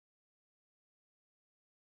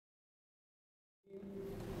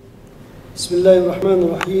بسم الله الرحمن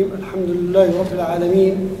الرحيم. الحمد لله رب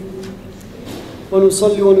العالمين،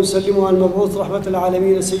 ونصلي ونسلم على المبعوث رحمة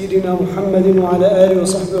العالمين سيدنا محمد وعلى آله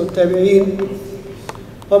وصحبه والتابعين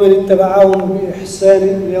ومن اتبعهم بإحسان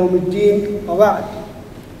إلى يوم الدين. وبعد،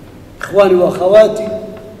 إخواني وأخواتي،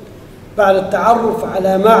 بعد التعرف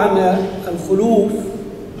على معنى الخلوف،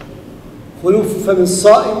 خلوف فم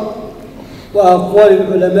الصائم وأقوال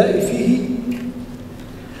العلماء فيه،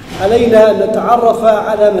 علينا أن نتعرف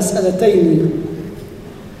على مسألتين.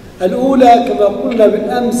 الأولى كما قلنا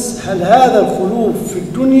بالأمس، هل هذا الخلوف في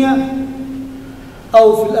الدنيا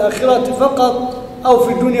أو في الآخرة فقط أو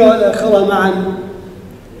في الدنيا والآخرة معا؟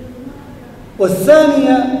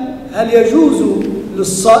 والثانية، هل يجوز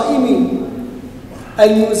للصائم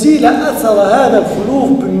أن يزيل أثر هذا الخلوف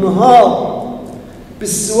بالنهار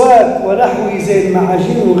بالسواك ونحوه زي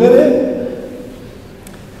المعاجين وغيره؟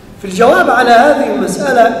 في الجواب على هذه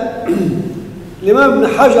المسألة الإمام ابن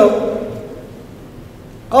حجر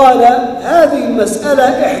قال: هذه المسألة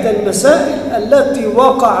إحدى المسائل التي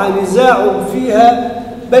وقع نزاع فيها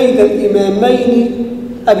بين الإمامين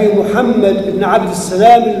أبي محمد بن عبد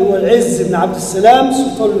السلام اللي هو العز بن عبد السلام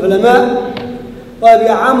سلطان العلماء، وأبي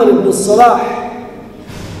عمرو بن الصلاح،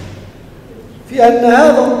 في أن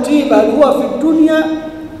هذا الطيب هل هو في الدنيا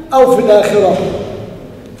أو في الآخرة.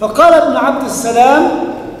 فقال ابن عبد السلام: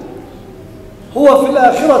 هو في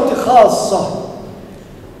الآخرة خاصة،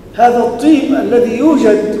 هذا الطيب الذي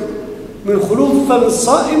يوجد من خلوف فم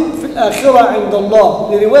الصائم في الآخرة عند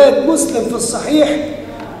الله، لرواية مسلم في الصحيح: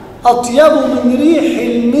 أطيب من ريح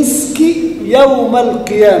المسك يوم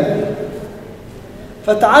القيامة.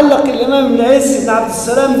 فتعلق الإمام العز بن عبد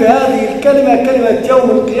السلام بهذه الكلمة، كلمة يوم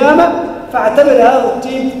القيامة، فاعتبر هذا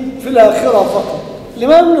الطيب في الآخرة فقط.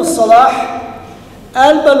 الإمام ابن الصلاح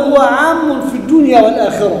قال: بل هو عام في الدنيا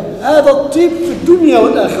والآخرة، هذا الطيب في الدنيا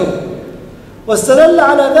والآخرة، واستدل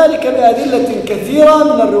على ذلك بأدلة كثيرة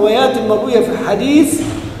من الروايات المروية في الحديث،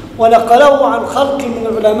 ونقله عن خلق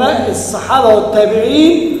من علماء الصحابة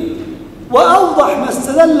والتابعين. وأوضح ما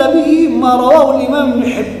استدل به ما رواه الإمام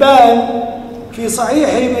ابن حبان في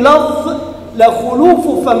صحيحه بلفظ: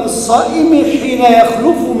 لخلوف فم الصائم حين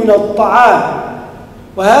يخلف من الطعام،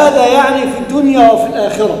 وهذا يعني في الدنيا وفي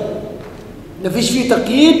الآخرة، ما فيش فيه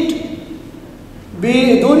تقييد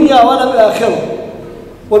بدنيا ولا بآخرة.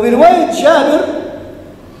 وبرواية جابر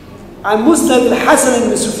عن مسند الحسن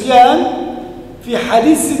بن سفيان في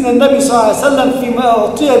حديث ان النبي صلى الله عليه وسلم فيما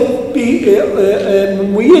أعطي به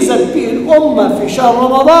مميزا به الأمة في شهر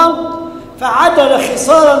رمضان، فعدل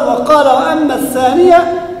خصالا وقال: وأما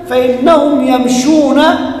الثانية فإنهم يمشون،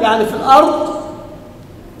 يعني في الأرض،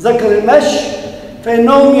 ذكر المشي،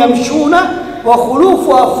 فإنهم يمشون وخلوف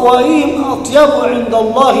أفواههم أطيب عند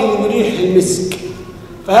الله من ريح المسك.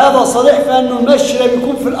 فهذا صريح في أن المشي لم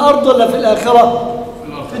يكون في الأرض ولا في الآخرة؟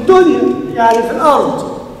 في الدنيا، يعني في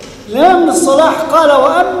الأرض. الإمام الصلاح قال: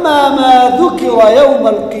 وأما ما ذكر يوم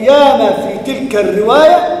القيامة في تلك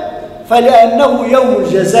الرواية فلأنه يوم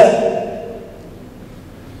الجزاء،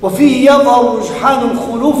 وفيه يظهر رجحان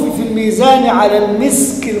الخلوف في الميزان على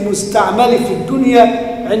المسك المستعمل في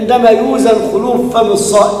الدنيا عندما يوزن خلوف فم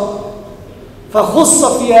الصائم، فخص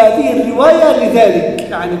في هذه الرواية لذلك،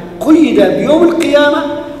 يعني قيد بيوم القيامة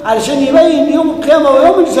علشان يبين يوم القيامة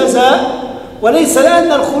ويوم الجزاء، وليس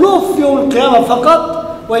لأن الخلوف في يوم القيامة فقط،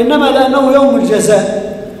 وإنما لأنه يوم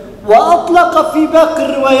الجزاء. وأطلق في باقي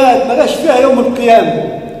الروايات ما جاش فيها يوم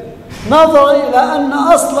القيامة، نظرا إلى أن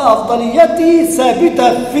أصل أفضليته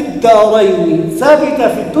ثابتة في الدارين،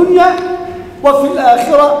 ثابتة في الدنيا وفي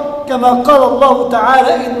الآخرة، كما قال الله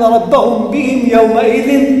تعالى: إن ربهم بهم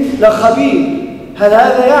يومئذ لخبير. هل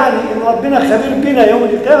هذا يعني إن ربنا خبير بنا يوم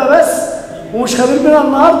القيامة بس، ومش خبير بنا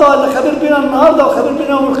النهاردة، ولا خبير بنا النهاردة وخبير بنا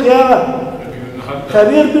يوم القيامة؟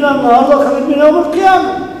 خبير بنا النهاردة وخبير بنا يوم القيامة،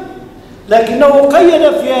 لكنه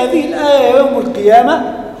قيد في هذه الآية يوم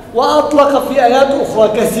القيامة، وأطلق في آيات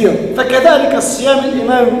أخرى كثيرة. فكذلك الصيام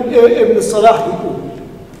الإمام ابن الصلاح يقول.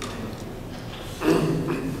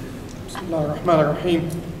 بسم الله الرحمن الرحيم.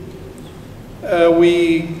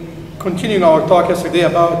 We continuing our talk yesterday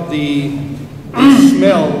about the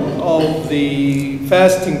smell of the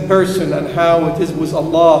fasting person and how it is with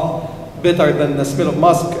Allah better than the smell of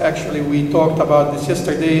musk. Actually, we talked about this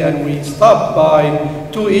yesterday, and we stopped by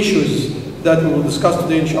two issues that we will discuss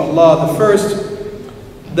today, inshallah. The first,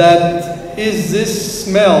 that is this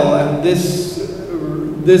smell and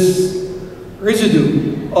this residue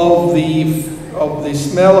of the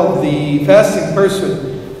smell of the fasting person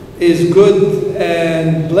is good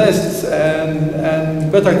and blessed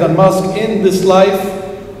and better than musk in this life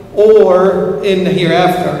or in the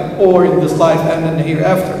hereafter, or in this life and in the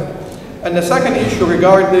hereafter. And the second issue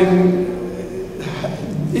regarding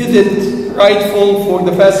is it rightful for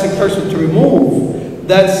the fasting person to remove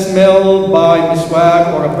that smell by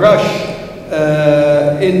miswak or a brush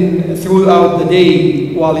throughout the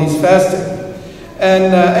day while he's fasting?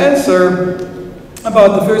 And answer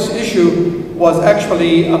about the first issue was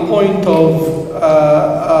actually a point of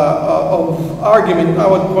argument. I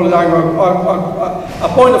would call it a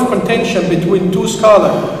point of contention between two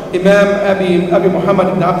scholars, Imam Abi Muhammad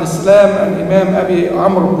ibn Abd Salam and Imam Abi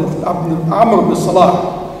Amr ibn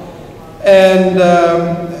Salah, and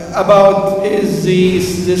about is the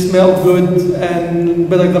smell good and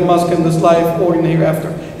better than musk in this life or in the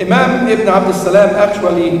hereafter. Imam ibn Abd Salam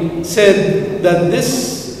actually said that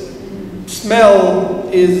this smell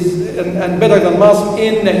is and better than musk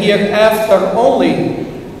in the hereafter only,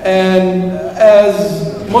 and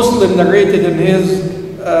as Muslim narrated in his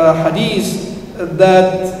hadith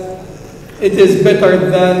that it is better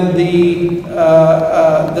than the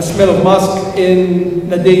smell of musk in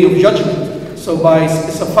the day of judgment. So by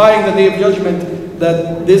specifying the day of judgment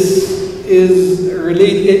that this is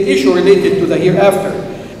issue related to the hereafter.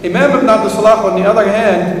 Imam ibn Abd Salah, on the other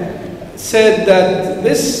hand, said that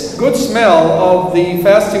this good smell of the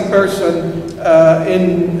fasting person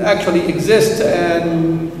actually exists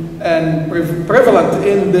and prevalent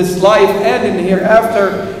in this life and in the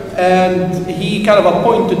hereafter, and he kind of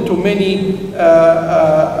pointed to many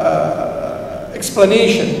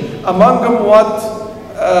explanation. Among them what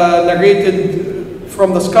narrated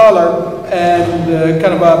from the scholar and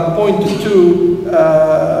kind of pointed to,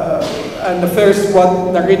 and the first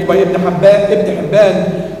what narrated by Ibn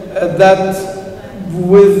Hibban, that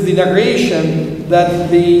with the narration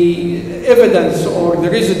that the evidence or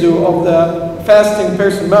the residue of the fasting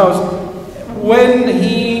person's mouth when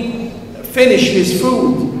he finished his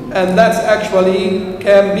food, and that's actually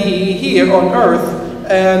can be here on earth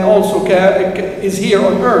and also is here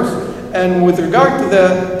on earth. And with regard to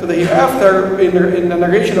the hereafter, in the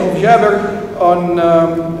narration of Jabir on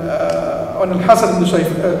Al-Hasan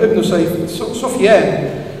ibn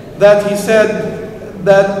Sufyan, that he said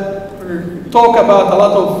that talk about a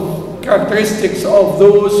lot of characteristics of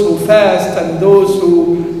those who fast and those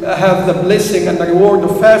who have the blessing and the reward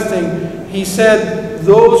of fasting. He said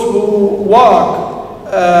those who walk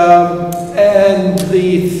and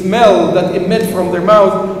the smell that emit from their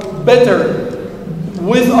mouth better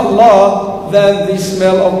with Allah than the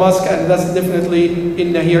smell of musk, and that's definitely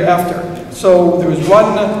in the hereafter. So there is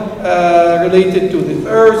one related to the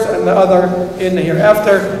earth and the other in the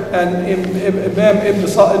hereafter. And Imam Ibn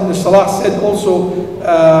Salah said also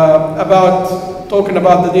about talking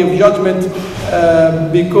about the day of judgment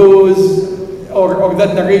because or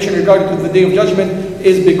that narration regarding to the day of judgment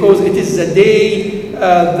is because it is the day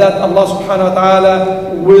that Allah subhanahu wa ta'ala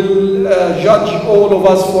will judge all of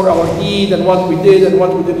us for our deed and what we did and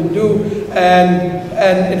what we didn't do.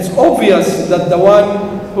 And it's obvious that the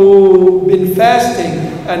one who been fasting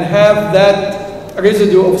and have that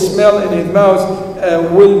residue of smell in his mouth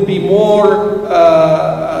will be more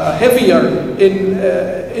heavier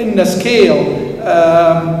in the scale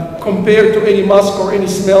compared to any musk or any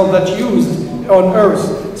smell that's used on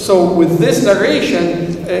earth. So with this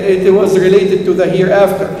narration, it was related to the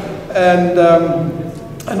hereafter. And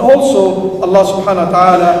also Allah subhanahu wa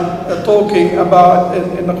ta'ala talking about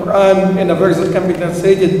in the Quran, in a verse that can be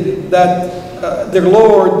translated, that their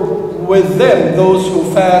Lord with them, those who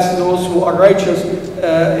fast, those who are righteous,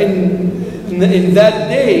 in that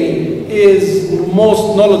day is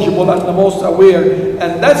most knowledgeable and the most aware.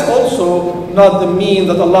 And that's also not the mean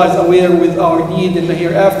that Allah is aware with our deed in the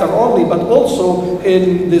hereafter only, but also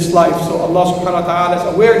in this life. So Allah subhanahu wa ta'ala's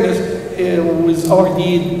awareness with our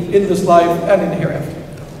deed in this life and in the hereafter.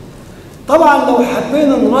 طبعا لو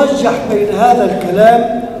حبينا نرجح بين هذا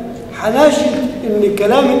الكلام حنجد ان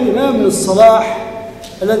كلام الامام ابن الصلاح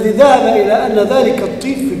الذي ذهب الى ان ذلك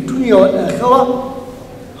الطيب في الدنيا والاخره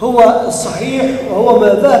هو الصحيح، وهو ما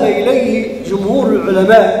ذهب اليه جمهور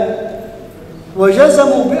العلماء،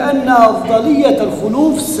 وجزموا بان افضليه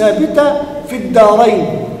الخلوف ثابته في الدارين.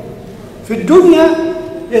 في الدنيا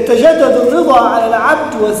يتجدد الرضا على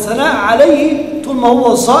العبد والثناء عليه طول ما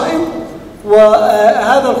هو صائم،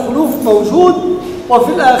 وهذا الخلوف موجود،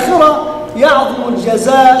 وفي الآخرة يعظم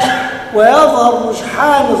الجزاء ويظهر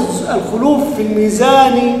رجحان الخلوف في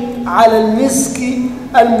الميزان على المسك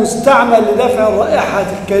المستعمل لدفع الرائحة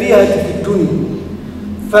الكريهة في الدنيا.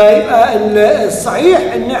 فيبقى الصحيح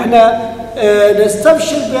ان احنا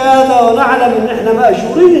نستبشر بهذا ونعلم ان احنا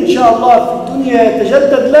مأجورين ان شاء الله في الدنيا،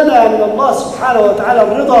 يتجدد لنا من الله سبحانه وتعالى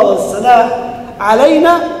الرضا والثناء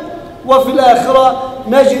علينا، وفي الآخرة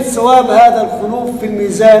نجد ثواب هذا الخلوف في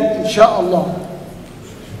الميزان إن شاء الله.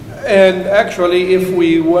 And actually, if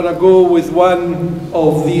we want to go with one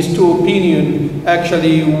of these two opinions,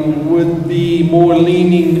 actually would be more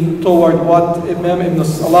leaning toward what Imam Ibn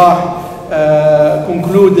Salah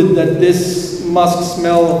concluded, that this musk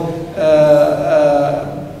smell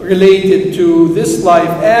related to this life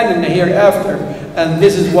and in the hereafter. And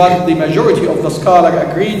this is what the majority of the scholars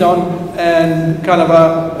agreed on and kind of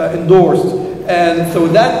endorsed. And so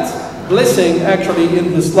that blessing actually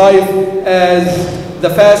in this life, as the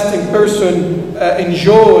fasting person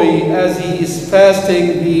enjoy as he is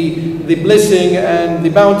fasting the blessing and the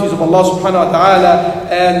bounties of Allah subhanahu wa ta'ala,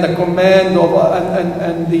 and the command of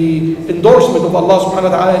and the endorsement of Allah subhanahu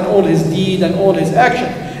wa ta'ala in all his deed and all his action.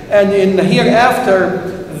 And in the hereafter,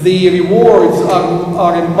 the rewards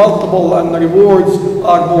are multiple, and the rewards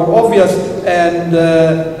are more obvious, and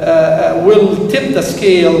will tip the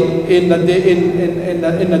scale in the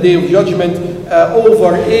day of judgment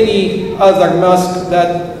over any other musk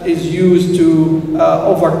that is used to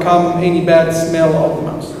overcome any bad smell of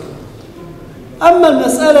the musk. أما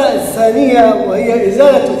المسألة الثانية وهي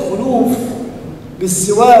إزالة الخلوف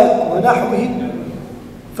بالسواك ونحوه،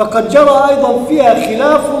 فقد جرى أيضا فيها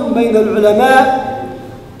خلاف بين العلماء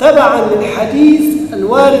تبعا للحديث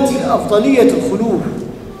الوارد في أفضلية الخلوف،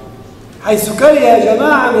 حيث كره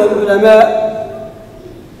جماعة من العلماء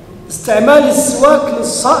استعمال السواك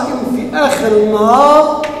للصائم في آخر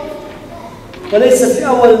النهار وليس في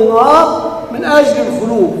أول النهار من أجل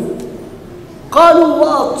الخلوف. قالوا: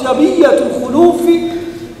 وأطيبية الخلوف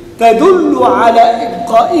تدل على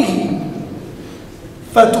إبقائه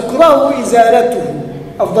فتكره إزالته.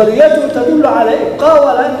 أفضليته تدل على إبقائه،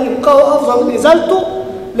 ولأن إبقائه أفضل من إزالته،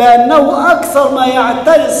 لأنه أكثر ما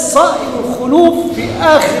يعتري الصائم الخلوف في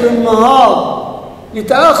آخر النهار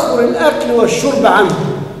لتأخر الأكل والشرب عنه.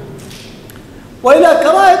 وإلى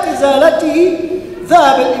كراهة إزالته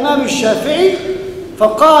ذهب الإمام الشافعي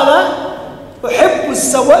فقال: أحب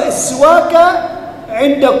السواك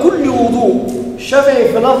عند كل وضوء. الشافعي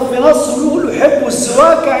في نص يقول: أحب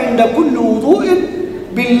السواك عند كل وضوء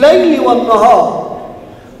بالليل والنهار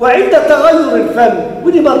وعند تغير الفم.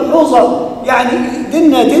 ودي ملحوظة، يعني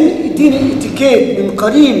ديننا دين اتيكيت من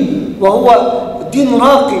قديم، وهو دين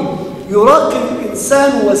راقي يراقي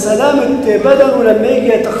الإنسان وسلامة بدنه لما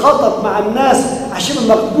يجي يتخاطب مع الناس عشان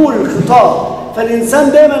مقبول الخطاب.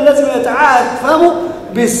 فالإنسان دايما لازم يتعاهد فمه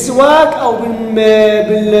بالسواك أو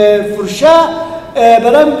بالفرشاة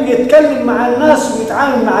بلام بيتكلم مع الناس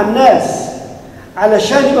ويتعامل مع الناس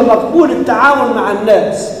علشان يبقى مقبول التعامل مع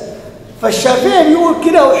الناس. فالشافعي بيقول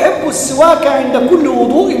كده: أحب السواك عند كل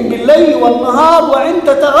وضوء بالليل والنهار وعند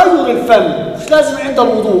تغير الفم، مش لازم عند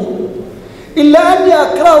الوضوء، إلا أني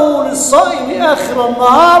أكرهه للصائم آخر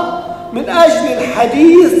النهار من أجل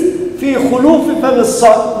الحديث في خلوف فم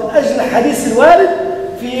الصائم، من أجل الحديث الوارد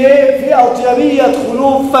في أطيبية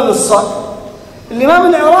خلوف فم الصائم. الإمام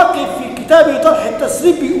العراقي في كتابه طرح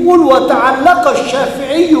التسريب بيقول: وتعلق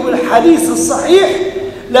الشافعي بالحديث الصحيح: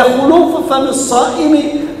 لخلوف فم الصائم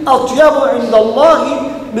أطيب عند الله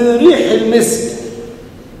من ريح المسك.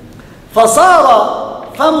 فصار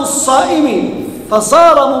فم الصائم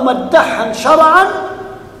ممدحا شرعا،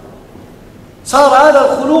 صار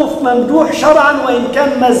هذا الخلوف ممدوح شرعا، وإن كان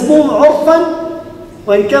مذموم عرفا،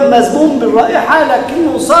 وإن كان مذموم بالرائحة،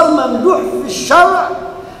 لكنه صار ممدوح في الشرع،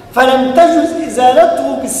 فلم تجوز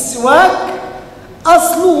إزالته بالسواك.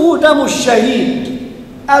 أصله دم الشهيد.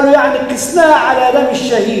 قالوا يعني قسناها على دم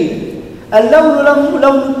الشهيد، اللون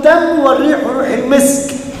لون الدم والريح روح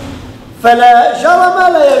المسك، فلا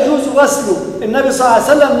جرم لا يجوز غسله. النبي صلى الله عليه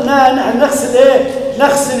وسلم نهى نحن نغسل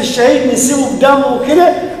نغسل الشهيد، نسيبه بدمه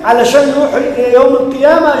كده علشان يروح يوم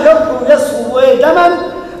القيامة جرحه يسهو دما،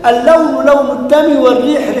 اللون لون الدم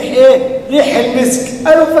والريح ريح المسك.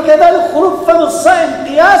 قالوا: فكذلك خروج فم الصائم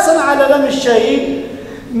قياسا على دم الشهيد،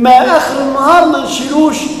 ما آخر النهار ما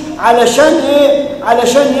نشيلوش علشان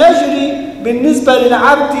علشان يجري بالنسبة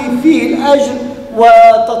للعبد فيه الأجر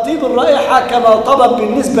وتطيب الرائحة كما طبب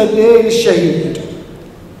بالنسبة للشهيد.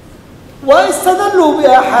 واستدلوا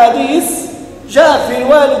بأحاديث جاء في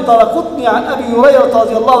رواية الدارقطني عن أبي هريرة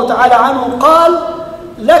رضي الله تعالى عنه قال: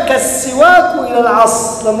 لك السواك إلى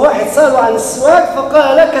العصر. لما واحد سأله عن السواك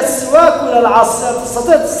فقال: لك السواك إلى العصر، يعني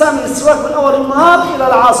تستطيع تستعمل السواك من أول النهار إلى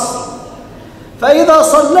العصر، فإذا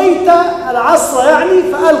صليت العصر يعني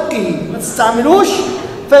فألقه، ما تستعملوش،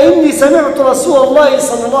 فإني سمعت رسول الله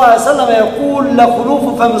صلى الله عليه وسلم يقول: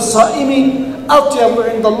 لخلوف فم الصائم أطيب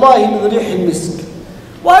عند الله من ريح المسك.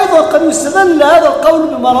 وأيضا قد يستدل هذا القول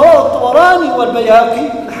بما رواه الطبراني والبيهقي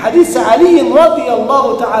من حديث علي رضي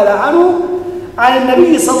الله تعالى عنه عن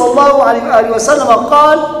النبي صلى الله عليه وآله وسلم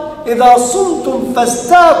قال: إذا صمتم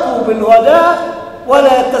فاستاكوا بالغداء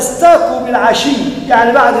ولا تستاكوا بالعشي.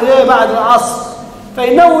 يعني بعد الايه؟ بعد العصر.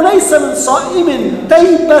 فإنه ليس من صائم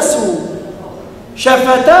تيبس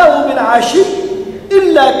شفتاه من عشي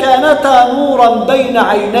إلا كانتا نورا بين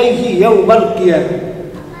عينيه يوم القيامة.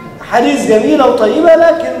 حديث جميلة وطيبة،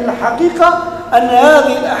 لكن الحقيقة أن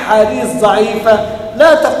هذه الأحاديث ضعيفة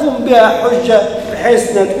لا تقوم بها حجة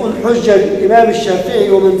بحيث أن تكون حجة للإمام الشافعي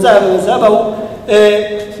ومن ذهب مذهبه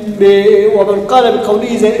ومن قال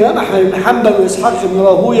بقوله زي الإمام أحمد بن حنبل وإسحاق بن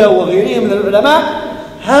راهويه وغيرهم من العلماء.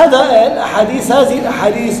 هذه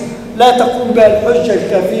الأحاديث لا تقوم بها الحجة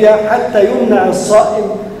الكافية حتى يمنع الصائم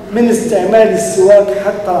من استعمال السواك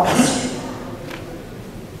حتى العصر.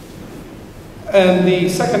 And the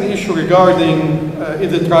second issue regarding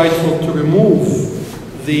is it rightful to remove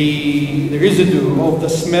the residue of the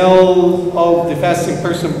smell of the fasting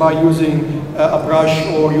person by using a brush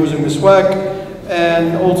or using miswak.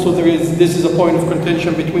 And also this is a point of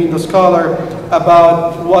contention between the scholar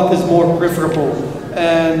about what is more preferable.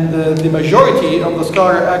 And the majority of the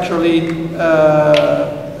scholar actually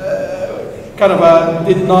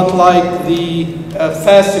did not like the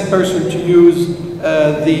fasting person to use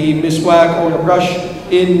the miswak or the brush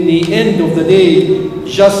in the end of the day,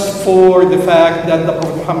 just for the fact that the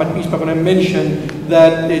Prophet Muhammad, peace be upon him, mentioned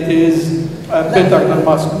that it is better than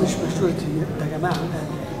musk.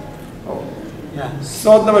 It's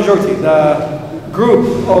not the majority. The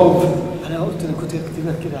group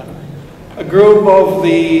of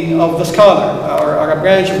the scholar or a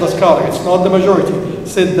branch of the scholar, it's not the majority,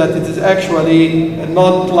 said that it is actually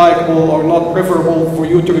not likable or not preferable for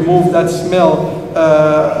you to remove that smell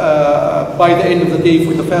by the end of the day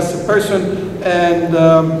for the fasted person, and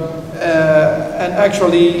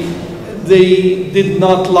actually they did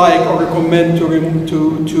not like or recommend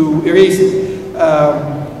to erase it.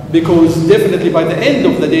 Because definitely by the end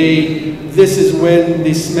of the day, this is when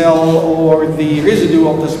the smell or the residue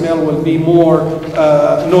of the smell will be more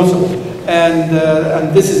noticeable.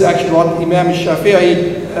 And this is actually what Imam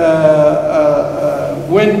Shafi'i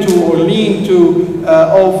went to or leaned to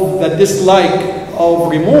of the dislike of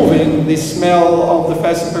removing the smell of the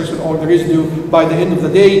fasting person or the residue by the end of the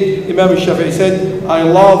day. Imam Shafi'i said, I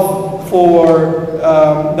love for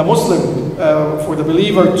the Muslim, for the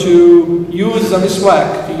believer to use a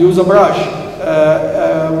miswak, to use a brush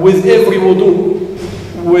with every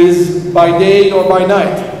wudu, by day or by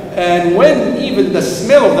night. And when even the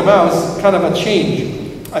smell of the mouth kind of a change.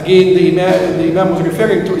 Again, the Imam was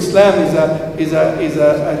referring to Islam is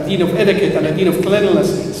a deen of etiquette and a deen of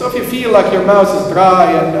cleanliness. So if you feel like your mouth is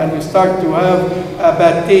dry and you start to have a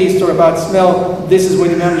bad taste or a bad smell, this is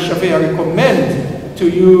when Imam Shafi'i recommend to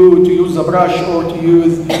use a brush or to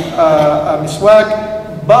use a miswak.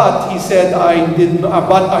 But he said,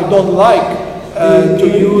 but I don't like to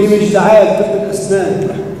use.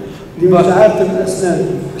 دي مش عادة من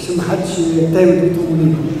الأسنان عشان ما حدش يتهم الدكتور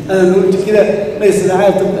منيب. أنا قلت كده ليس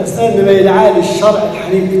عادة من الأسنان بما يلعاب الشرع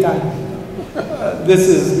الحنيف بتاعنا. This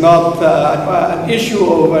is not an issue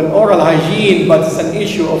of an oral hygiene, but it's an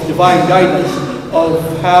issue of divine guidance of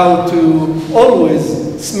how to always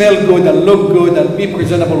smell good and look good and be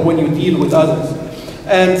presentable when you deal with others.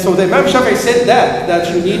 And so the Imam Shafi'i said that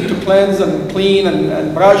you need to cleanse and clean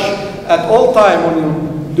and brush at all time when you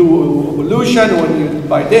do ablution, when you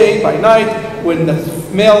by day, by night, when the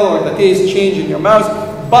smell or the taste change in your mouth.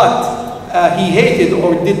 But he hated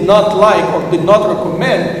or did not like or did not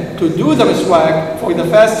recommend to do the miswak for the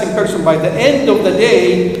fasting person by the end of the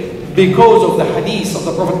day, because of the hadith of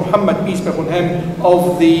the Prophet Muhammad, peace be upon him,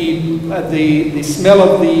 of the smell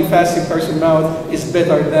of the fasting person's mouth is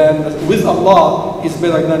better than, with Allah, is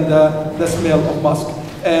better than the smell of musk.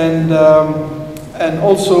 And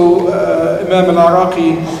also Imam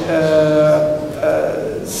al-Iraqi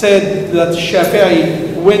said that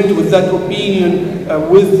Shafi'i went with that opinion,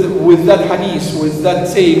 with that hadith, with that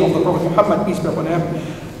saying of the Prophet Muhammad, peace be upon him.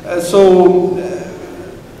 So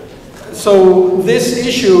this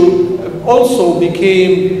issue also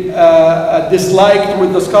became disliked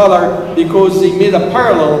with the scholar because he made a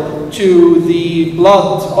parallel to the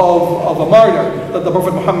blood of a martyr, that the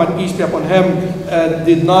Prophet Muhammad, peace be upon him,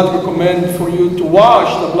 did not recommend for you to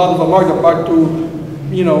wash the blood of a martyr, but to,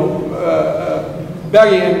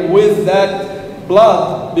 bury him with that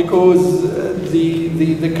blood, because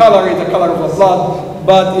the color is the color of the blood,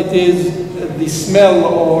 but it is the smell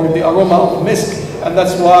or the aroma of misk. And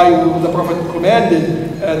that's why the Prophet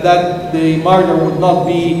commanded that the martyr would not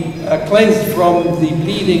be cleansed from the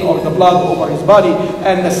bleeding or the blood over his body.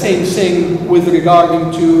 And the same thing with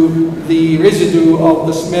regarding to the residue of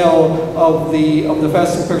the smell of the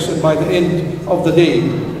fasting person by the end of the day.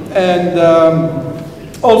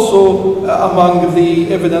 Also, among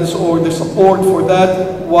the evidence or the support for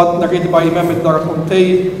that, what narrated by Imam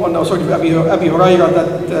al-Darqutni on Abi Hurairah,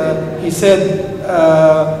 that he said,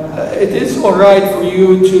 it is all right for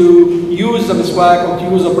you to use a miswak or to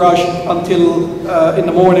use a brush until in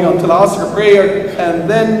the morning, until Asr prayer, and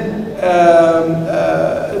then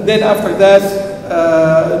after that,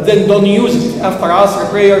 then don't use it after Asr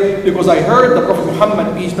prayer, because I heard the Prophet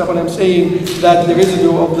Muhammad, peace be upon him, saying that the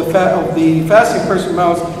residue of the fasting person's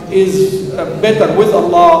mouth is better with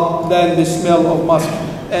Allah than the smell of musk.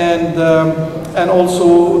 And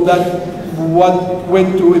also that what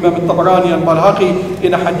went to Imam al-Tabarani and Balhaqi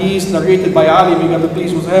in a hadith narrated by Ali, may God be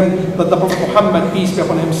pleased with him, that the Prophet Muhammad, peace be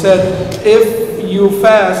upon him, said, if you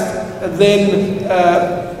fast, then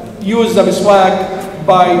use the miswak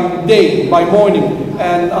by day, by morning,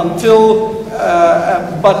 and until,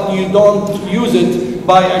 but you don't use it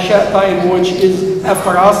by Asha time, which is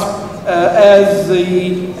after Asr,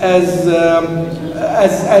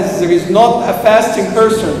 as there is not a fasting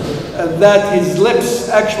person that his lips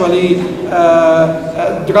actually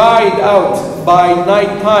dried out by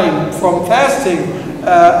night time from fasting,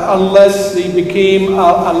 unless they became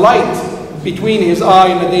a light between his eye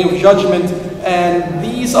in the day of judgment. And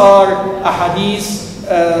these are a hadith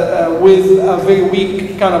with a very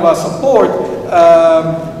weak kind of a support,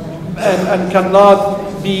 and cannot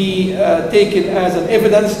be taken as an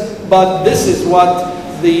evidence, but this is what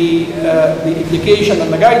the implication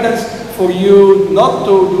and the guidance for you not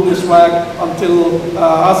to do miswak until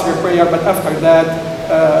Asr prayer, but after that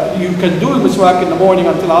you can do miswak in the morning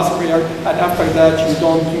until Asr prayer, and after that you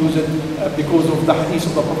don't use it because of the hadith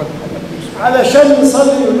of the Prophet Muhammad. علشان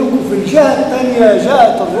نصلي لكم في الجهة الثانية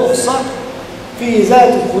جاءت الرخصة في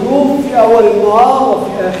ذات الخلوف في أول النهار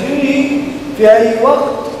وفي آخره في أي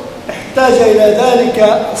وقت احتاج إلى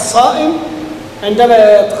ذلك الصائم،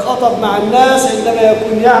 عندما يتخاطب مع الناس، عندما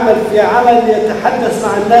يكون يعمل في عمل يتحدث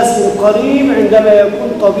مع الناس من قريب، عندما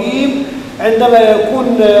يكون طبيب، عندما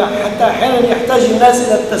يكون حتى أحيانا يحتاج الناس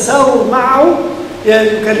إلى التساهل معه،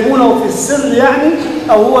 يكلمونه في السر يعني،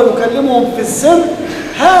 أو هو يكلمهم في السر.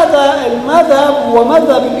 هذا المذهب هو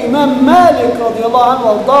مذهب الإمام مالك رضي الله عنه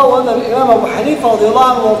وارضاه، ومذهب الإمام أبو حنيفة رضي الله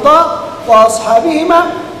عنه وارضاه وأصحابهما،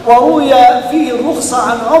 وروي فيه الرخصة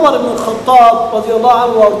عن عمر بن الخطاب رضي الله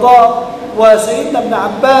عنه وارضاه وسيدنا ابن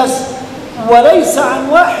عباس، وليس عن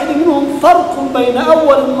واحد منهم فرق بين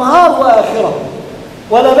أول النهار وآخره،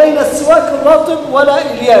 ولا بين السواك الرطب ولا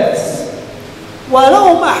اليابس.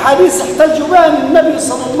 ولهم أحاديث احتجوا بها أن النبي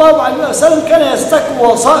صلى الله عليه وسلم كان يستك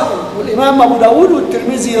وصائم، والإمام أبو داود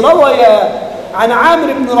والترمذي روي عن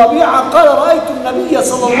عامر بن ربيعة قال رأيت النبي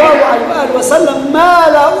صلى الله عليه وسلم ما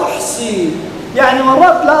لا أحصي، يعني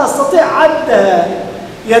مرات لا أستطيع عدها،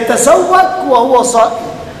 يتسوك وهو صائم.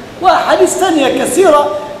 وأحاديث ثانية كثيرة.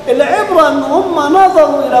 العبرة أن هم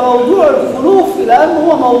نظروا إلى موضوع الخلوف إلى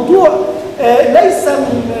أنه هو موضوع ليس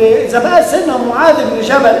من إذا بقى سيدنا معاذ بن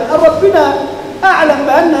جبل، ربنا أعلم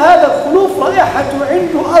بأن هذا الخلوف رائحته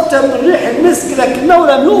عنده أطيب من ريح المسك، لكنه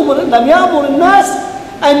لم يأمر الناس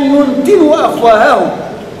أن ينتنوا أفواههم،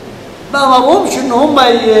 ما أمرهمش أن هم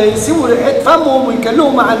يسيبوا ريحة فمهم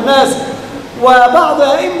ويكلموا مع الناس. وبعض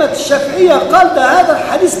أئمة الشافعية قال ده هذا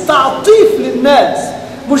الحديث تعطيف للناس،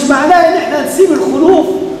 مش معناه ان احنا نسيب الخلوف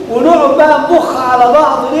ونقعد بقى نبخ على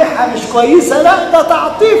بعض ريحه مش كويسه، لا، ده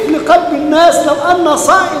تعطيف لقلب الناس. لو ان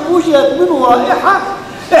صائم وجدت منه رائحه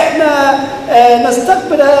احنا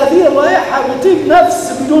نستقبل هذه الرائحه بطيب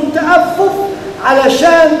نفس بدون تأفف،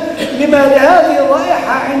 علشان لما لهذه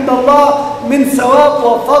الرائحه عند الله من ثواب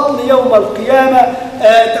وفضل يوم القيامه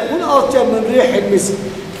تكون اطيب من ريح المسك.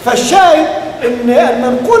 فالشاهد ان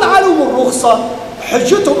منقول عنهم الرخصه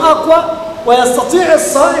حجتهم اقوى، ويستطيع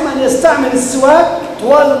الصائم أن يستعمل السواك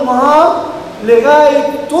طوال النهار لغاية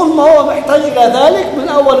طول ما هو محتاج إلى ذلك، من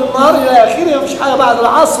أول النهار إلى آخره، مفيش حاجة بعد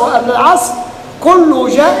العصر وقبل العصر، كله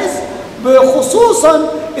جائز، بخصوصا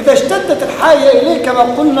إذا اشتدت الحاجة إليه كما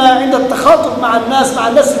قلنا عند التخاطب مع الناس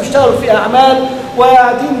اللي بيشتغلوا في أعمال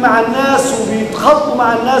وقاعدين مع الناس وبيتخاطبوا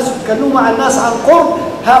مع الناس وبيتكلموا مع الناس عن قرب،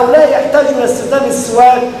 هؤلاء يحتاجوا إلى استخدام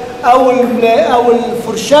السواك أو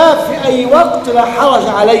الفرشاة في أي وقت لا حرج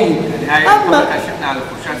عليه. أما شفنا على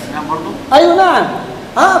الفرشاة السنان برضه؟ أيوة نعم،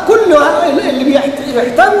 كل اللي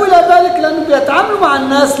بيحتاجوا إلى ذلك لأنه بيتعاملوا مع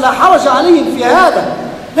الناس لا حرج عليهم في هذا،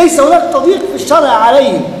 ليس هناك تضييق في الشرع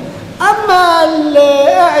عليهم. أما اللي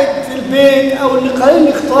قاعد في البيت أو اللي قليل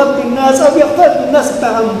الاختلاط بالناس أو بيختلط بالناس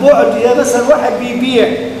عن بعد، يا مثلا واحد بيبيع،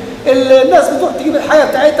 الناس بتروح تجيب الحاجة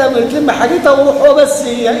بتاعتها وتلم حاجتها ويروح هو بس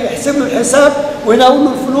يحسب له الحساب ويناول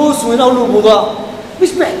له الفلوس ويناول له البضاعة، مش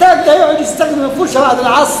محتاج ده يقعد يستخدم الفرشة بعد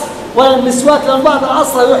العصر ولا المسواك، لأن بعد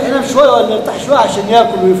العصر يروح ينام شوية ولا يرتاح شوية عشان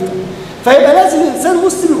ياكل ويفطر. فيبقى لازم الإنسان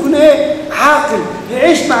المسلم يكون إيه؟ عاقل،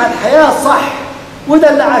 يعيش مع الحياة صح. وده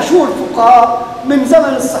اللي عاشوه الفقهاء من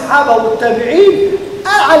زمن الصحابة والتابعين.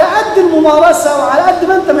 على قد الممارسة وعلى قد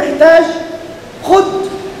ما أنت محتاج خد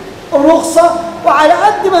الرخصة، وعلى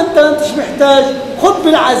قد ما أنت مش محتاج خد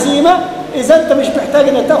بالعزيمة إذا أنت مش محتاج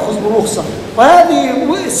أن تأخذ برخصة. وهذه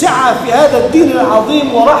سعة في هذا الدين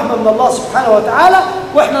العظيم ورحمة من الله سبحانه وتعالى،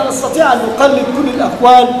 وإحنا نستطيع أن نقلد كل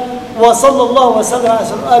الأقوال. وصلى الله وسلم على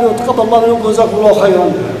سؤاله وتقبل الله منكم وجزاكم الله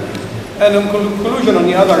خيرا. And in conclusion, on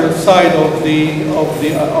the other side of the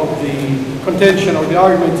contention or the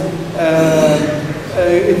argument,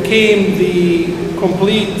 it came the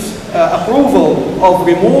complete approval of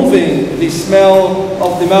removing the smell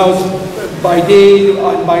of the mouth by day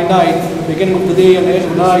and by night, the beginning of the day and the end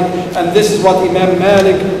of the night. And this is what Imam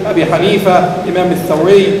Malik, Abi Hanifa, Imam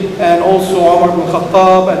al-Thawri, and also Umar ibn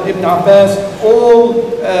Khattab and Ibn Abbas all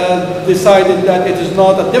decided that it is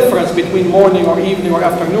not a difference between morning or evening or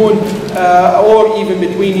afternoon, or even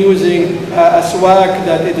between using a swag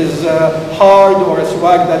that it is hard or a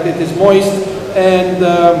swag that it is moist.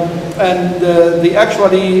 And they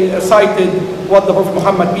actually cited what the Prophet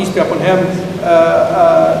Muhammad, peace be upon him,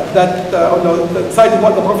 cited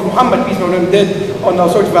what the Prophet Muhammad, peace be upon him, did on the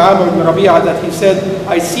sort of Amr ibn Rabi'ah, that he said,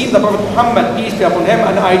 I seen the Prophet Muhammad, peace be upon him,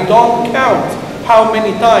 and I don't count how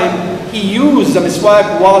many times he used the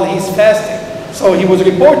miswak while he's fasting. So he was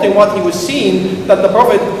reporting what he was seeing, that the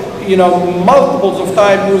Prophet, multiples of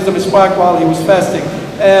times used the miswak while he was fasting.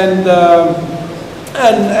 And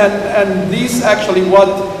this actually what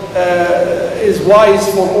is wise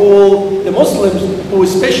for all the Muslims who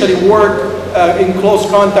especially work in close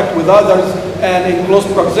contact with others and in close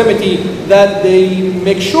proximity, that they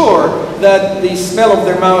make sure that the smell of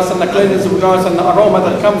their mouth and the cleanliness of their mouth and the aroma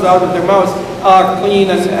that comes out of their mouth are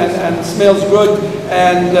clean and smells good.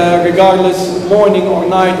 And regardless, morning or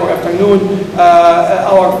night or afternoon,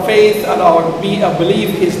 our faith and our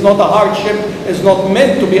belief is not a hardship, it's not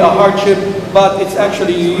meant to be a hardship, but it's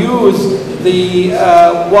actually use the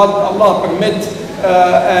what Allah permits,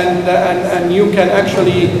 and you can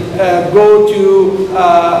actually go to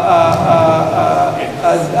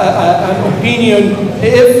an opinion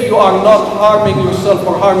if you are not harming yourself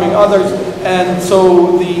or harming others. And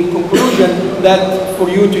so the conclusion that for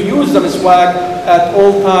you to use the miswak at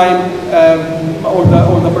all time, or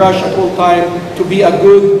the brush at all time, to be a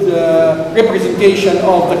good representation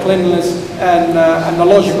of the cleanliness and the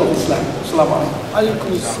logic of Islam. Assalamu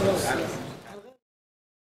alaikum.